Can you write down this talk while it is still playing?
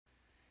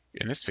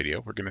In this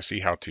video, we're going to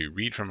see how to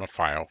read from a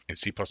file in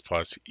C++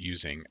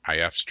 using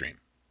ifstream.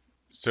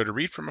 So to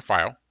read from a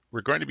file,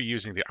 we're going to be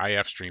using the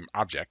ifstream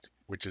object,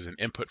 which is an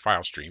input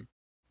file stream.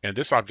 And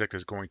this object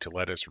is going to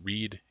let us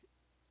read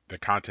the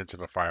contents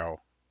of a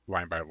file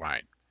line by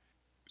line.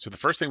 So the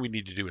first thing we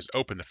need to do is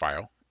open the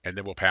file, and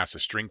then we'll pass a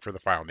string for the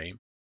file name.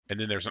 And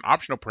then there's an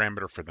optional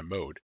parameter for the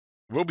mode.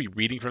 We'll be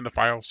reading from the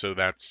file, so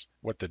that's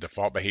what the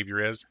default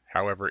behavior is.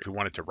 However, if we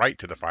wanted to write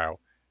to the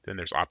file, then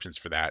there's options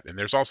for that. And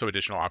there's also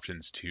additional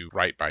options to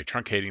write by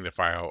truncating the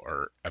file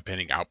or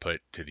appending output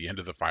to the end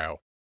of the file.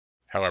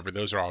 However,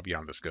 those are all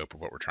beyond the scope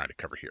of what we're trying to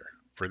cover here.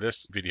 For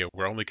this video,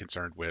 we're only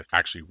concerned with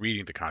actually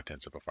reading the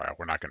contents of a file.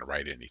 We're not going to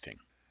write anything.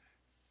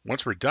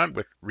 Once we're done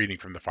with reading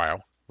from the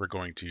file, we're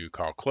going to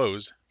call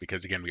close,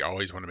 because again, we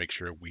always want to make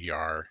sure we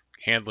are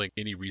handling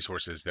any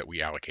resources that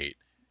we allocate,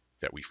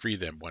 that we free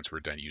them once we're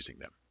done using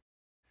them.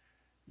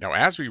 Now,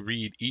 as we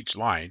read each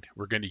line,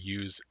 we're going to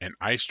use an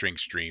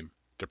istringstream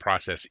to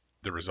process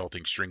the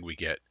resulting string we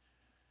get.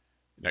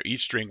 Now,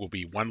 each string will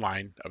be one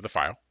line of the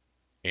file,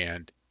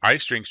 and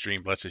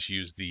istringstream lets us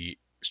use the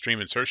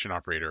stream insertion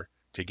operator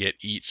to get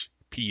each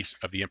piece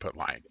of the input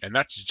line. And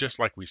that's just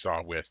like we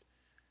saw with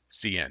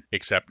cin,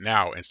 except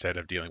now instead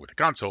of dealing with the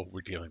console,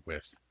 we're dealing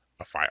with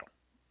a file.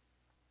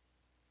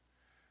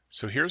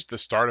 So here's the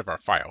start of our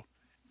file.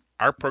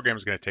 Our program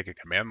is going to take a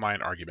command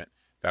line argument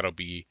that'll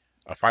be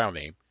a file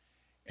name,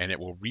 and it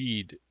will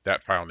read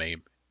that file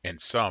name and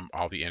sum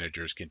all the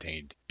integers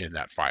contained in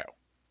that file.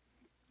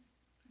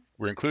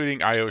 We're including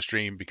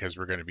iostream because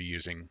we're going to be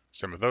using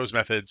some of those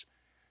methods.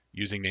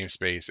 Using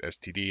namespace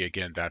std,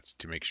 again, that's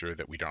to make sure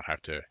that we don't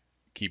have to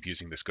keep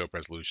using the scope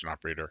resolution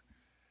operator.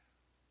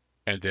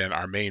 And then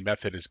our main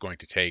method is going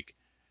to take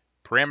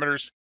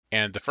parameters.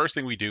 And the first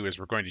thing we do is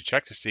we're going to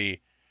check to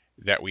see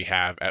that we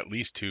have at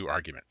least 2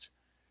 arguments.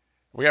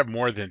 If we have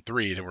more than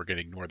 3, then we're going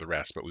to ignore the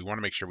rest, but we want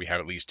to make sure we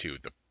have at least 2,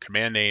 the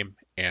command name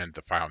and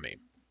the file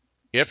name.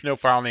 If no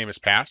file name is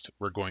passed,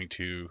 we're going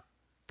to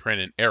print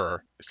an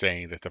error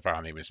saying that the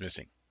file name is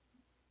missing.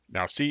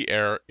 Now,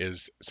 cerr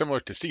is similar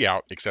to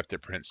cout, except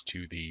it prints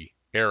to the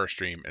error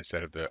stream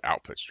instead of the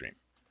output stream.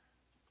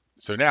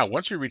 So now,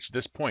 once we reach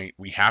this point,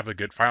 we have a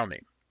good file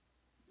name.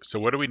 So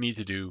what do we need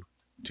to do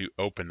to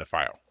open the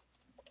file?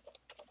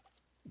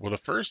 Well, the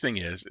first thing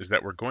is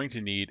that we're going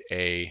to need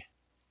a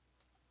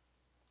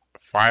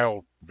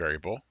file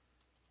variable,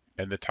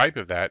 and the type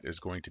of that is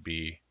going to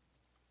be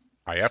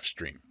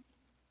ifstream.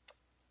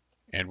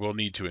 And we'll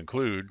need to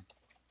include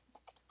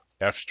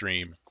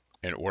fstream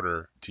in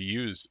order to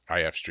use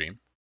ifstream.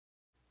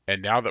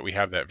 And now that we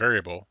have that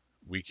variable,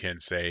 we can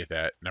say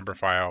that number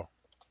file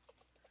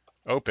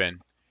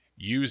open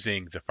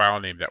using the file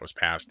name that was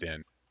passed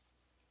in,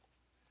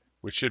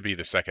 which should be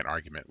the second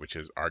argument, which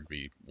is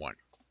argv1.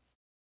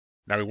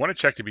 Now we want to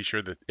check to be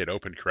sure that it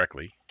opened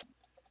correctly.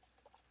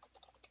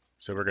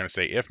 So we're going to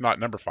say if not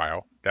number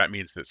file, that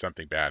means that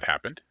something bad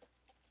happened.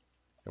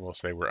 And we'll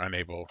say we're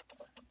unable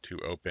to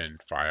open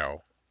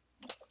file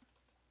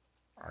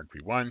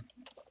argv1,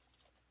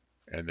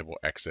 and then we'll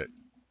exit.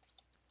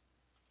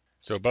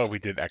 So above we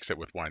did exit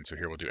with 1, so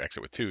here we'll do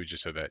exit with 2,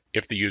 just so that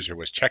if the user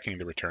was checking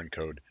the return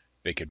code,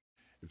 they could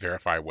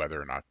verify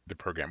whether or not the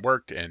program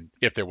worked, and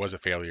if there was a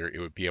failure, it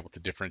would be able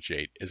to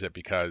differentiate, is it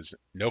because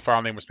no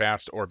file name was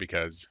passed, or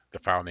because the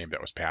file name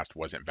that was passed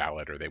wasn't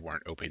valid, or they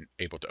weren't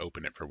able to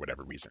open it for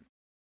whatever reason.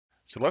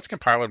 So let's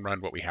compile and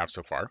run what we have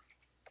so far.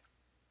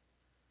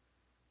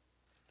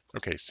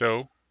 Okay,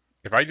 so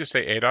if I just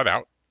say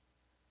a.out,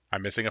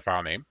 I'm missing a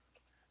file name.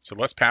 So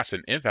let's pass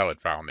an invalid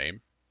file name.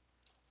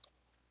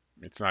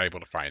 It's not able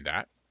to find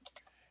that.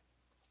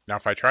 Now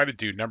if I try to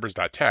do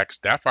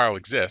numbers.txt, that file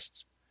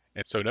exists,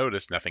 and so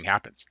notice nothing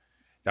happens.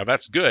 Now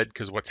that's good,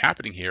 because what's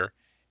happening here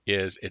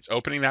is it's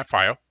opening that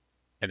file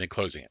and then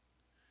closing it.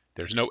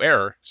 There's no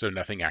error, so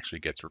nothing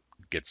actually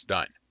gets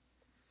done.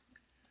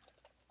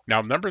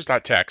 Now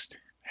numbers.txt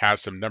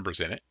has some numbers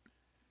in it,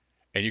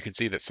 and you can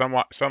see that some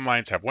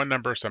lines have 1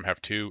 number, some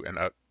have 2, and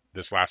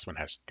this last one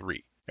has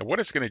 3. And what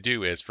it's going to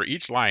do is for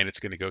each line, it's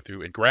going to go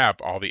through and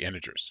grab all the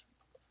integers.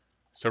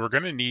 So we're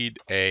going to need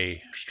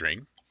a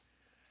string,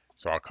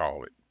 so I'll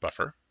call it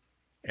buffer,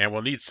 and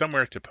we'll need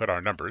somewhere to put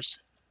our numbers.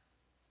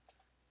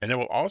 And then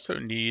we'll also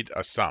need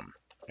a sum,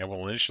 and we'll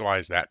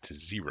initialize that to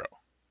 0.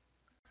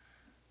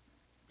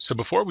 So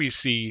before we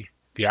see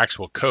the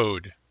actual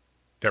code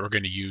that we're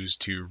going to use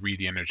to read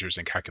the integers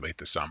and calculate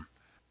the sum,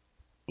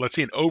 let's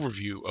see an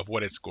overview of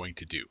what it's going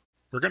to do.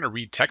 We're going to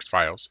read text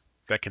files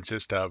that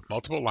consist of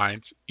multiple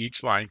lines.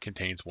 Each line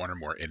contains 1 or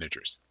more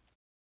integers.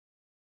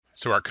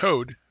 So our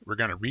code, we're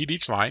going to read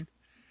each line.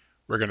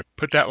 We're going to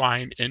put that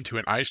line into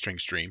an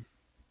istringstream,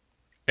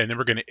 and then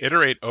we're going to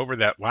iterate over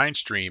that line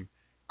stream,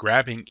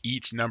 grabbing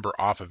each number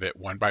off of it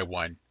one by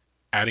one,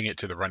 adding it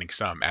to the running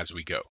sum as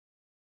we go.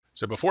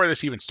 So before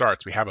this even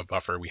starts, we have a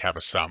buffer, we have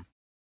a sum.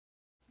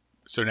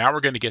 So now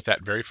we're going to get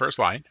that very first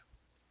line,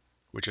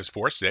 which is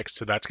 4, 6.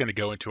 So that's going to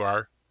go into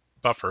our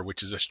buffer,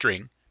 which is a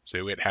string.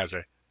 So it has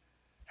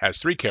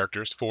 3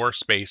 characters, 4,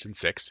 space, and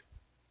 6.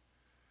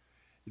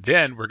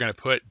 Then we're going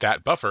to put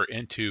that buffer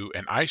into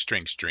an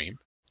istringstream.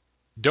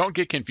 Don't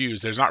get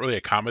confused. There's not really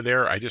a comma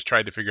there. I just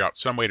tried to figure out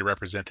some way to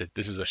represent that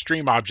this is a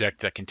stream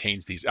object that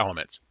contains these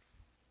elements.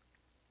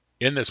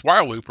 In this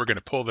while loop, we're going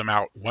to pull them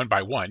out one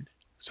by one.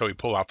 So we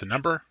pull out the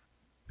number,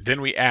 then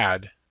we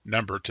add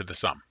number to the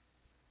sum.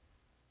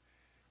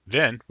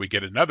 Then we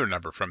get another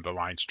number from the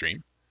line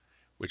stream,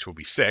 which will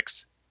be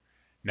 6.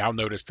 Now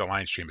notice the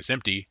line stream is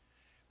empty.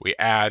 We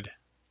add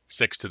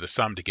 6 to the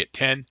sum to get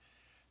 10.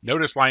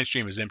 Notice line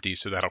stream is empty,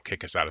 so that'll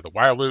kick us out of the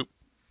while loop.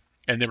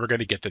 And then we're going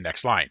to get the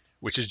next line,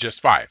 which is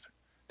just 5.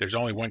 There's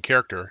only one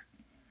character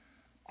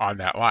on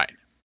that line.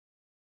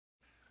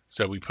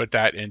 So we put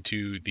that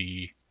into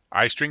the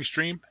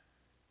istringstream.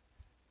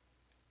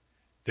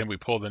 Then we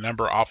pull the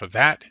number off of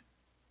that,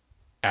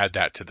 add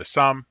that to the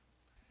sum.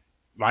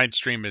 Line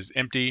stream is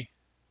empty,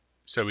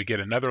 so we get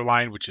another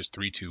line, which is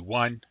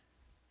 321.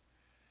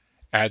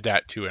 Add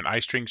that to an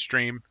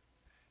istringstream.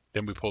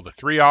 Then we pull the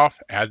 3 off,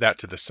 add that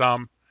to the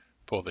sum.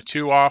 Pull the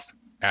 2 off,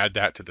 add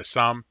that to the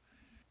sum.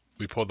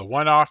 We pull the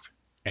 1 off,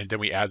 and then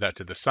we add that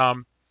to the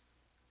sum.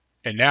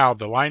 And now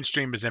the line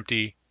stream is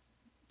empty.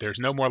 There's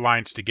no more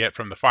lines to get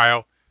from the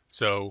file,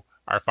 so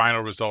our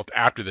final result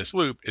after this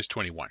loop is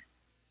 21.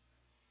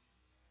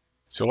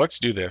 So let's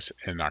do this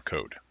in our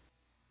code.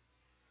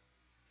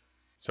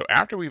 So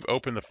after we've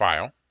opened the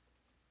file,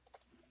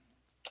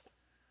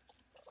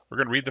 we're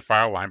going to read the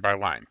file line by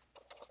line.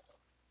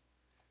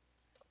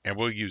 And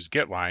we'll use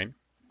getLine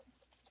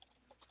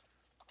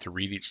to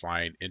read each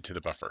line into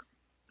the buffer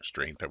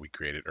string that we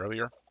created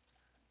earlier.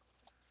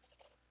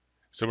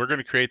 So we're going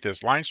to create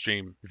this line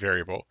stream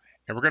variable,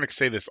 and we're going to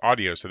say this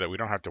audio so that we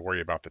don't have to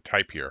worry about the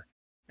type here.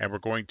 And we're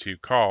going to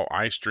call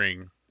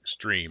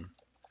istringstream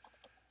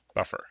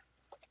buffer.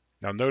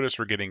 Now notice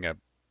we're getting an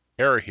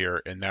error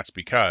here, and that's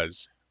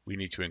because we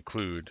need to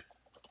include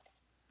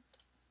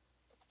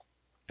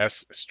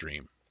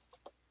sstream.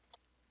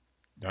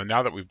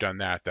 Now that we've done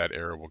that, that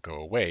error will go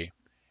away.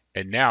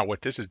 And now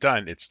what this has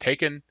done, it's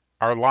taken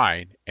our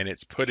line and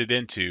it's put it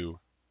into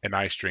an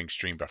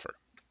istringstream buffer.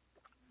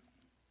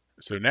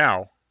 So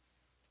now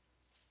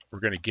we're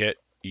going to get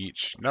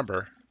each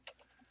number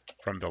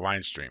from the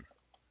line stream.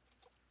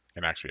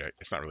 And actually,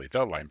 it's not really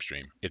the line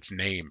stream. Its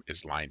name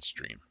is line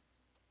stream.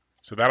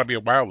 So that'll be a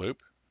while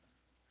loop.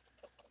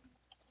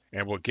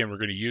 And we're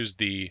going to use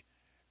the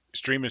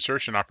stream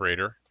insertion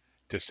operator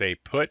to say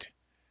put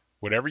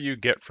whatever you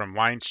get from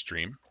line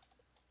stream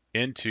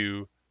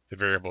into the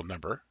variable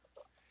number.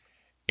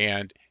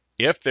 And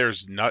if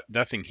there's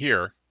nothing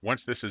here,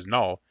 once this is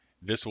null,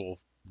 this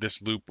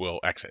loop will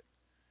exit.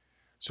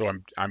 So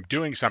I'm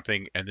doing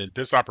something, and then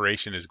this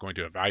operation is going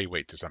to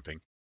evaluate to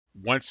something.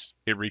 Once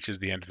it reaches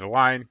the end of the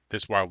line,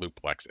 this while loop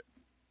will exit.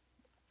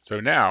 So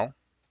now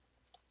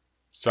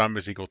sum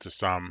is equal to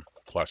sum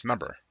plus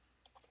number.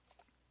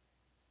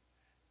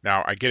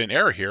 Now I get an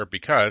error here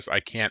because I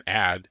can't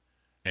add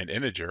an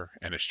integer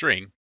and a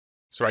string.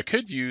 So I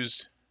could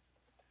use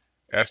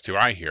s to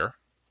I here,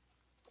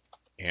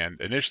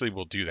 and initially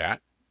we'll do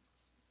that.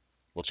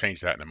 We'll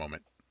change that in a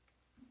moment.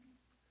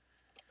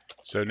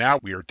 So now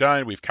we are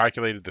done. We've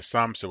calculated the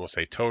sum, so we'll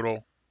say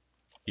total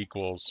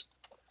equals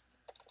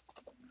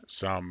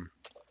sum,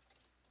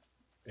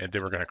 and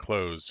then we're going to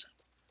close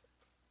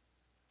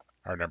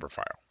our number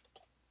file.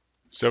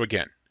 So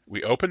again,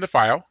 we open the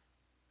file,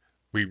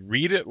 we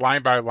read it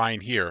line by line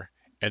here,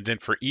 and then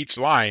for each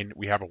line,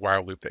 we have a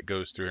while loop that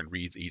goes through and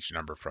reads each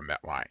number from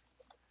that line.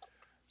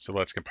 So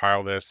let's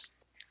compile this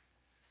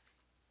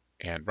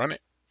and run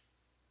it.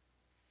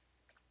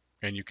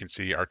 And you can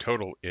see our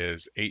total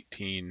is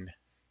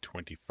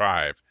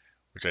 1825,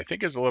 which I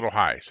think is a little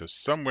high. So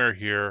somewhere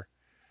here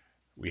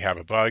we have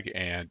a bug,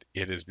 and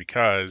it is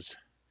because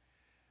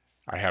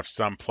I have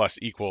sum plus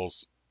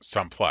equals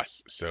sum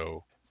plus.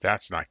 So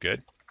that's not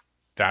good.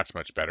 That's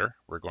much better.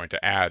 We're going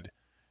to add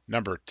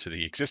number to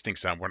the existing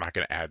sum. We're not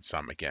going to add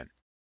sum again.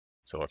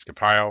 So let's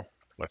compile.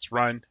 Let's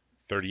run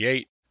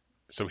 38.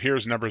 So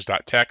here's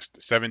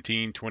numbers.txt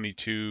 17,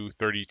 22,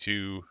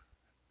 32,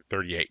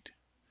 38.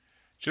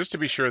 Just to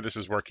be sure this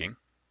is working,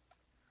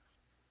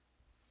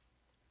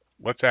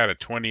 let's add a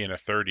 20 and a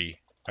 30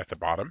 at the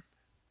bottom.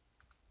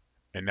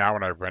 And now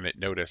when I run it,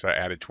 notice I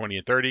added 20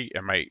 and 30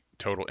 and my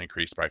total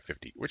increased by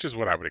 50, which is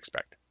what I would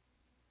expect.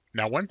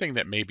 Now, one thing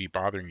that may be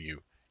bothering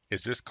you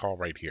is this call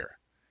right here.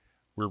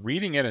 We're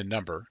reading in a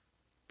number,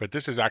 but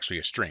this is actually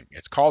a string.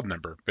 It's called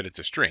number, but it's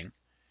a string.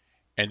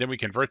 And then we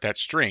convert that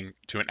string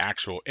to an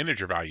actual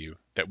integer value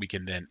that we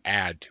can then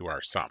add to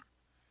our sum.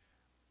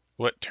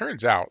 Well, it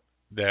turns out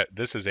that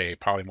this is a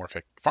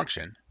polymorphic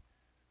function.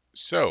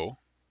 So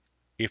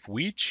if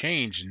we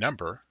change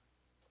number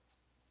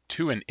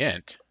to an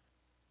int,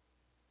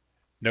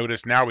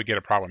 notice now we get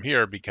a problem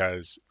here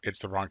because it's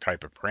the wrong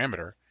type of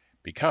parameter,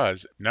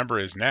 because number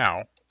is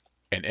now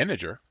an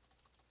integer.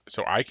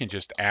 So I can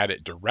just add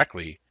it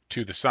directly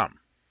to the sum.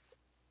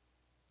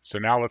 So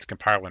now let's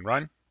compile and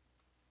run.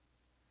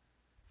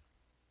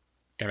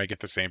 And I get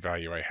the same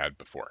value I had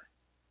before.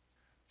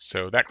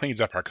 So that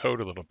cleans up our code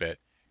a little bit.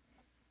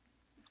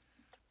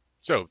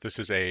 So this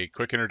is a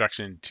quick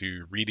introduction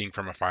to reading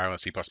from a file in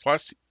C++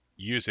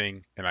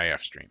 using an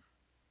ifstream.